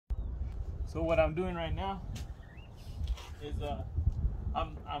So what I'm doing right now is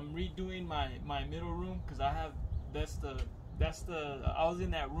I'm redoing my middle room, because I was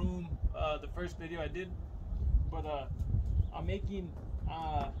in that room the first video I did, but I'm making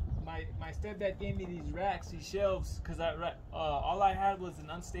my stepdad gave me these racks, these shelves, because all I had was an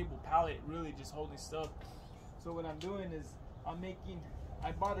unstable pallet, really just holding stuff. So what I'm doing is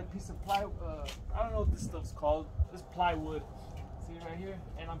I bought a piece of plywood. I don't know what this stuff's called. This plywood. See it right here?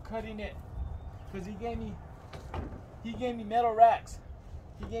 And I'm cutting it because he gave me metal racks.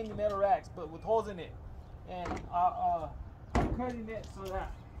 He gave me metal racks, but with holes in it. And I'm cutting it so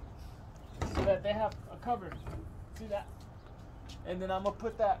that they have a cover. See that? And then I'm gonna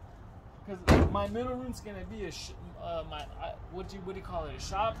put that, because my middle room's gonna be what do you call it? A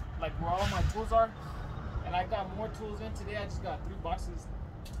shop, like where all my tools are. And I got more tools in today. I just got 3 boxes.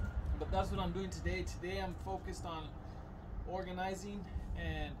 But that's what I'm doing today. Today I'm focused on organizing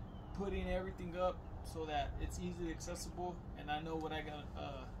and putting everything up so that it's easily accessible, and I know what I got.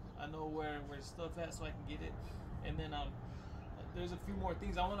 I know where stuff at, so I can get it. And then there's a few more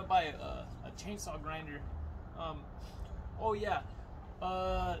things. I want to buy a chainsaw grinder. Oh yeah.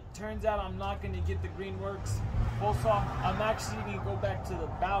 Turns out I'm not gonna get the Greenworks pole saw. I'm actually gonna go back to the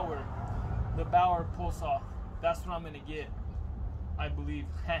Bauer pole saw. That's what I'm gonna get, I believe.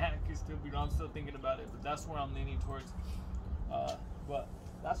 I could still be wrong. I'm still thinking about it, but that's where I'm leaning towards. But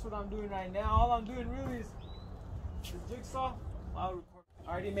that's what I'm doing right now. All I'm doing really is the jigsaw. I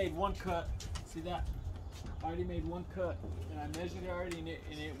already made 1 cut. See that? I already made 1 cut, and I measured it already, and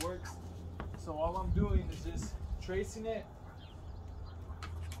it works. So all I'm doing is just tracing it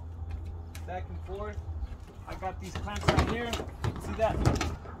back and forth. I got these clamps right here. See that?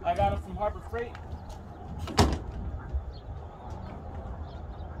 I got them from Harbor Freight.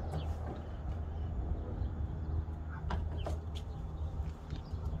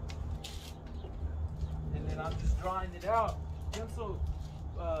 And then I'm just drawing it out. Pencil,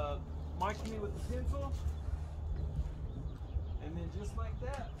 marking it with the pencil. And then just like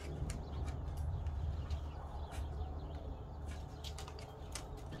that.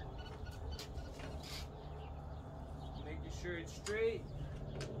 Making sure it's straight.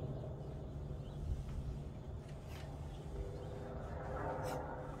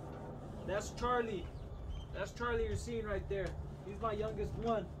 That's Charlie. That's Charlie you're seeing right there. He's my youngest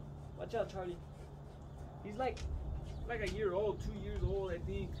one. Watch out, Charlie. He's like a year old, 2 years old, I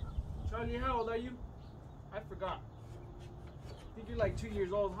think. Charlie, how old are you? I forgot. I think you're like 2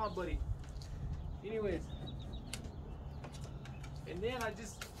 years old, huh, buddy? Anyways. And then I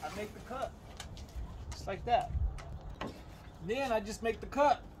make the cut. Just like that. Then I just make the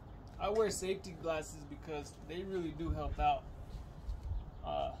cut. I wear safety glasses because they really do help out.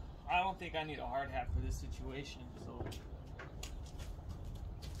 I don't think I need a hard hat for this situation, so.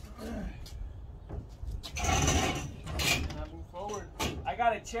 And I move forward. I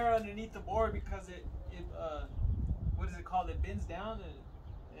got a chair underneath the board because it what is it called? It bends down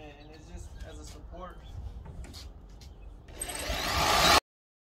and it's just as a support.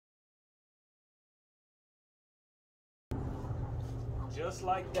 Just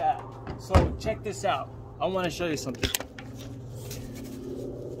like that. So check this out. I want to show you something.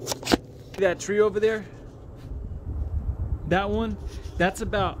 See that tree over there? That one? That's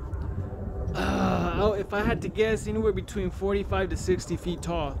about, if I had to guess, anywhere between 45 to 60 feet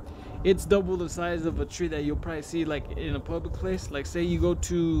tall. It's double the size of a tree that you'll probably see like in a public place. Like say you go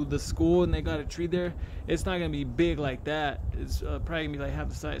to the school and they got a tree there. It's not gonna be big like that. It's probably gonna be like half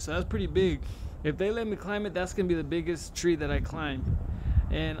the size. So that's pretty big. If they let me climb it, that's gonna be the biggest tree that I climb.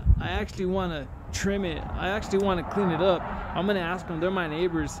 And I actually want to trim it. I actually want to clean it up. I'm gonna ask them. They're my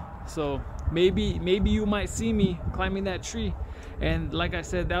neighbors, so maybe you might see me climbing that tree. And like I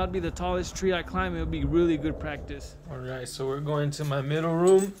said, that would be the tallest tree I climb. It would be really good practice. All right, so we're going to my middle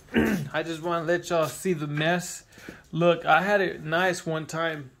room. I just want to let y'all see the mess. Look, I had it nice one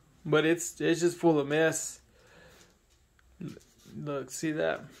time, but it's just full of mess. Look, see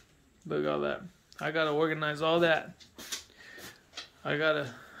that? Look at all that. I gotta organize all that. I gotta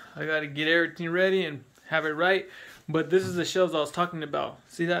get everything ready and have it right. But this is the shelves I was talking about.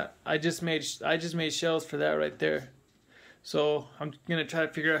 See that? I just made shelves for that right there. So I'm gonna try to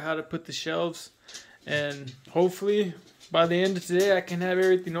figure out how to put the shelves, and hopefully by the end of today I can have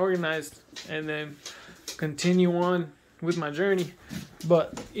everything organized and then continue on with my journey.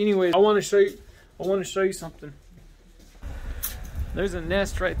 But anyway, I want to show you something. There's a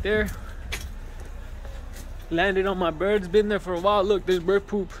nest right there. Landed on my birds, been there for a while. Look, there's bird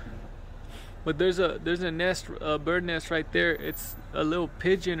poop. But there's a nest, a bird nest right there. It's a little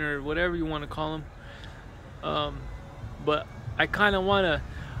pigeon or whatever you want to call them. But I kind of want to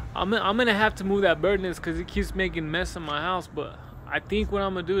I'm gonna have to move that bird nest because it keeps making a mess in my house. But I think what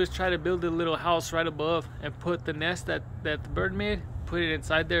I'm gonna do is try to build a little house right above and put the nest that the bird made, put it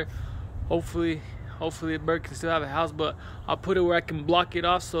inside there. Hopefully the bird can still have a house, but I'll put it where I can block it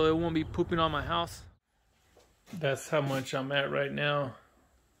off so it won't be pooping on my house. That's how much I'm at right now.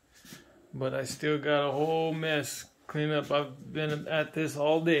 But I still got a whole mess clean up. I've been at this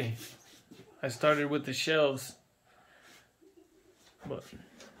all day. I started with the shelves, but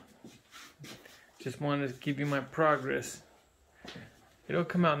just wanted to give you my progress. It'll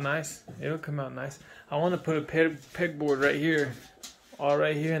come out nice. It'll come out nice. I want to put a pegboard right here, all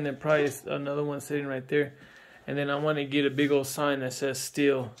right here, and then probably another one sitting right there. And then I want to get a big old sign that says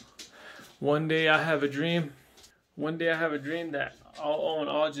 "Steel." One day I have a dream. One day I have a dream that I'll own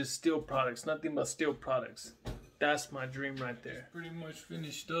all just steel products, nothing but steel products. That's my dream right there. Pretty much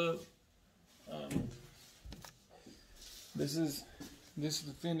finished up. This is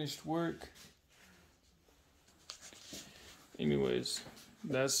the finished work. Anyways,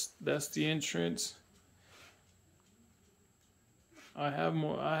 that's the entrance. I have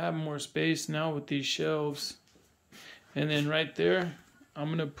more space now with these shelves. And then right there, I'm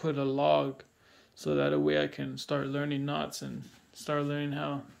gonna put a log so that a way I can start learning knots and start learning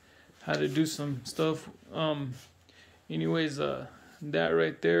how to do some stuff. Anyways, that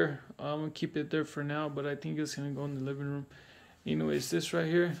right there, I'm gonna keep it there for now, but I think it's gonna go in the living room. Anyways, this right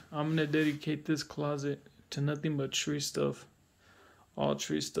here, I'm gonna dedicate this closet to nothing but tree stuff. All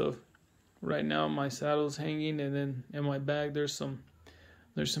tree stuff. Right now my saddle's hanging, and then in my bag there's some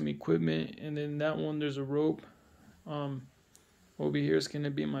equipment, and then that one there's a rope. Over here is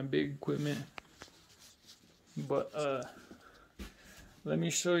gonna be my big equipment. But let me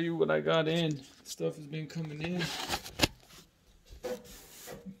show you what I got in. Stuff has been coming in.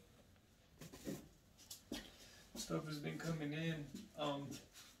 Stuff has been coming in.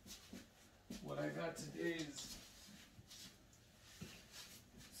 What I got today is,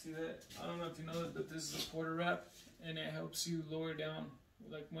 see that? I don't know if you know it, but this is a quarter wrap, and it helps you lower down.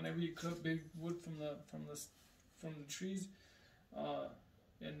 Like whenever you cut big wood from the trees,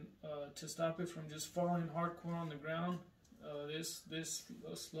 and to stop it from just falling hardcore on the ground, this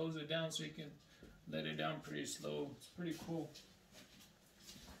slows it down, so you can let it down pretty slow. It's pretty cool.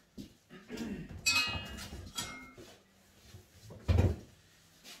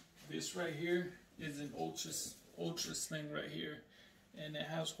 This right here is an ultra sling right here, and it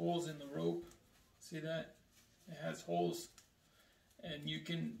has holes in the rope. See that? It has holes, and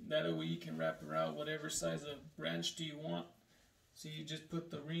that way you can wrap around whatever size of branch do you want. So you just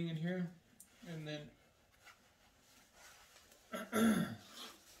put the ring in here, and then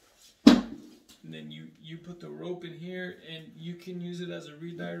you put the rope in here, and you can use it as a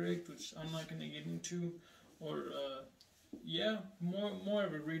redirect, which I'm not going to get into, or yeah, more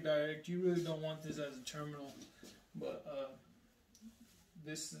of a redirect. You really don't want this as a terminal, but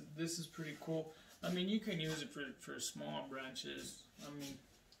this is pretty cool. I mean, you can use it for small branches. I mean,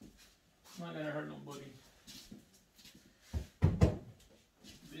 it's not gonna hurt nobody.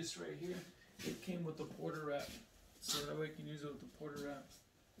 This right here, it came with the porter wrap, so that way you can use it with the porter wrap.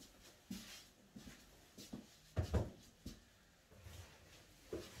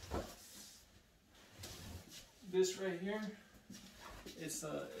 This right here, it's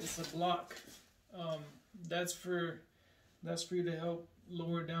a block. That's for you to help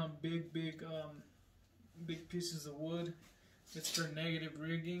lower down big pieces of wood. It's for negative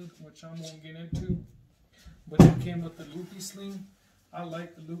rigging, which I won't get into. But it came with the loopy sling. I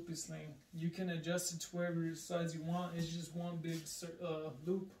like the loopy sling. You can adjust it to whatever size you want. It's just one big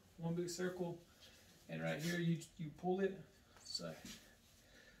loop, one big circle, and right here you pull it. Sorry,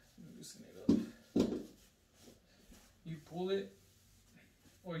 loosen it up. You pull it,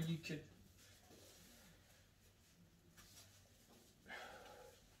 or you could.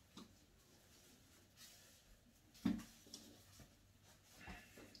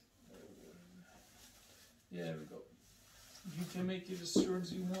 Yeah, there we go. You can make it as short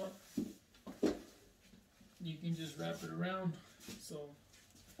as you want. You can just wrap it around. So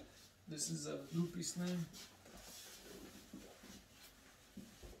this is a loopy sling.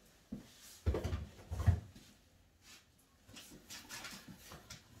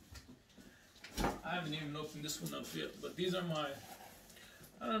 I haven't even opened this one up yet, but these are my,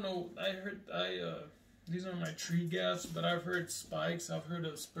 I don't know, these are my tree gaffs, but I've heard spikes, I've heard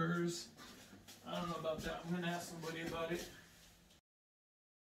of spurs. I don't know about that. I'm gonna ask somebody about it.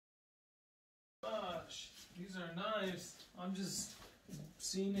 Gosh, these are nice. I'm just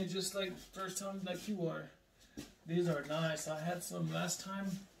seeing it just like first time like you are. These are nice. I had some last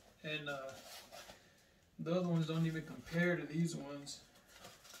time, and the other ones don't even compare to these ones.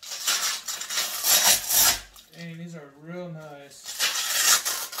 are real nice.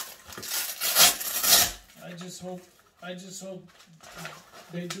 I just hope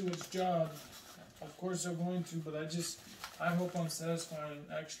they do its job. Of course they're going to, but I hope I'm satisfied in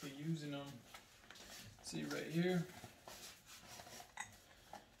actually using them. See right here.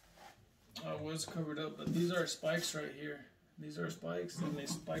 I was covered up, but these are spikes right here. These are spikes, and they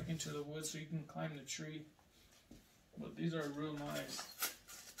spike into the wood so you can climb the tree. But these are real nice.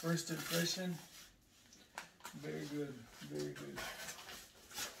 First impression, very good, very good.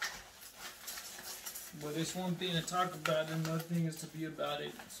 But it's one thing to talk about, and another thing is to be about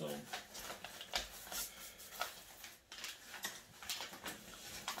it. So.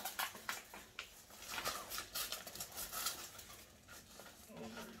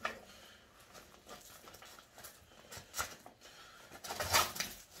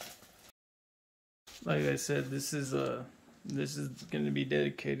 Like I said, this is going to be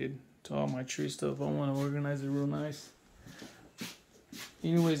dedicated to all my tree stuff. I want to organize it real nice.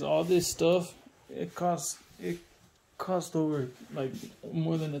 Anyways, all this stuff, it cost over like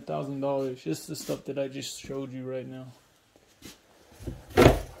more than $1,000. Just the stuff that I just showed you right now.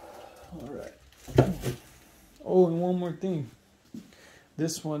 All right. Oh, and one more thing.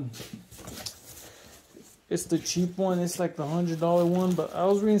 This one. It's the cheap one. It's like the $100 one, but I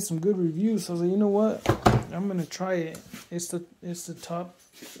was reading some good reviews, so I was like, you know what? I'm gonna try it. It's the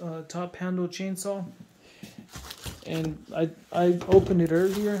top handle chainsaw, and I opened it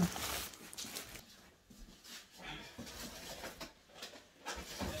earlier. And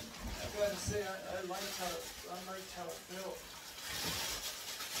I gotta say, I liked how it felt.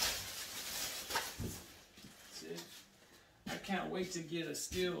 See? I can't wait to get a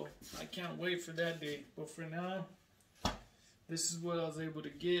steel. I can't wait for that day. But for now, this is what I was able to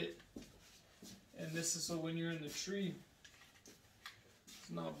get. And this is so when you're in the tree, it's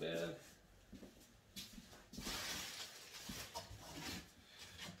not bad.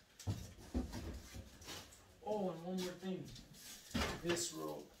 Oh, and one more thing. This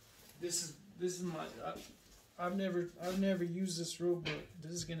rope. This is my. I've never used this rope, but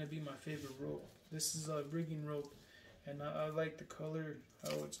this is gonna be my favorite rope. This is a rigging rope. And I like the color,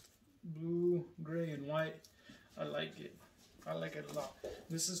 how it's blue, gray, and white. I like it. I like it a lot.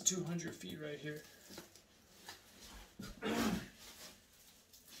 This is 200 feet right here.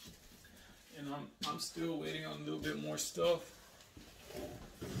 And I'm still waiting on a little bit more stuff.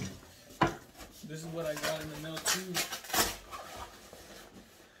 This is what I got in the mail too.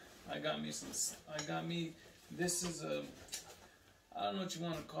 This is a, I don't know what you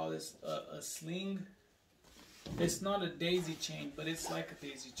want to call this, a sling. It's not a daisy chain, but it's like a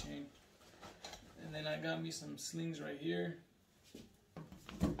daisy chain. And then I got me some slings right here.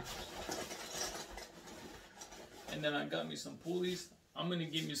 And then I got me some pulleys. I'm gonna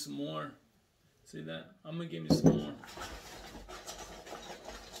give me some more. See that? I'm gonna give me some more.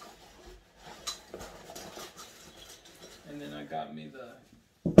 And then I got me the,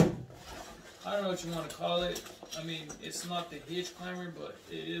 I don't know what you want to call it. I mean, it's not the hitch climber, but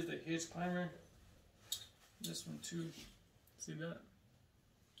it is the hitch climber. This one too. See that?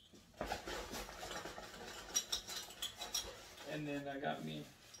 And then I got me,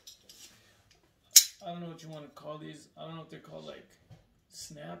 I don't know what you want to call these. I don't know if they're called like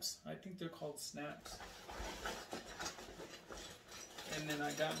snaps. I think they're called snaps. And then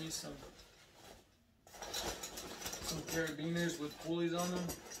I got me some carabiners with pulleys on them.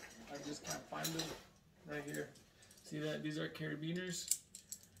 I just can't find them right here. See that? These are carabiners.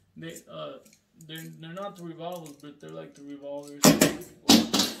 They're not the revolvers, but they're like the revolvers.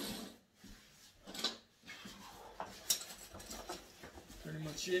 Pretty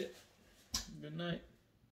much it. Good night.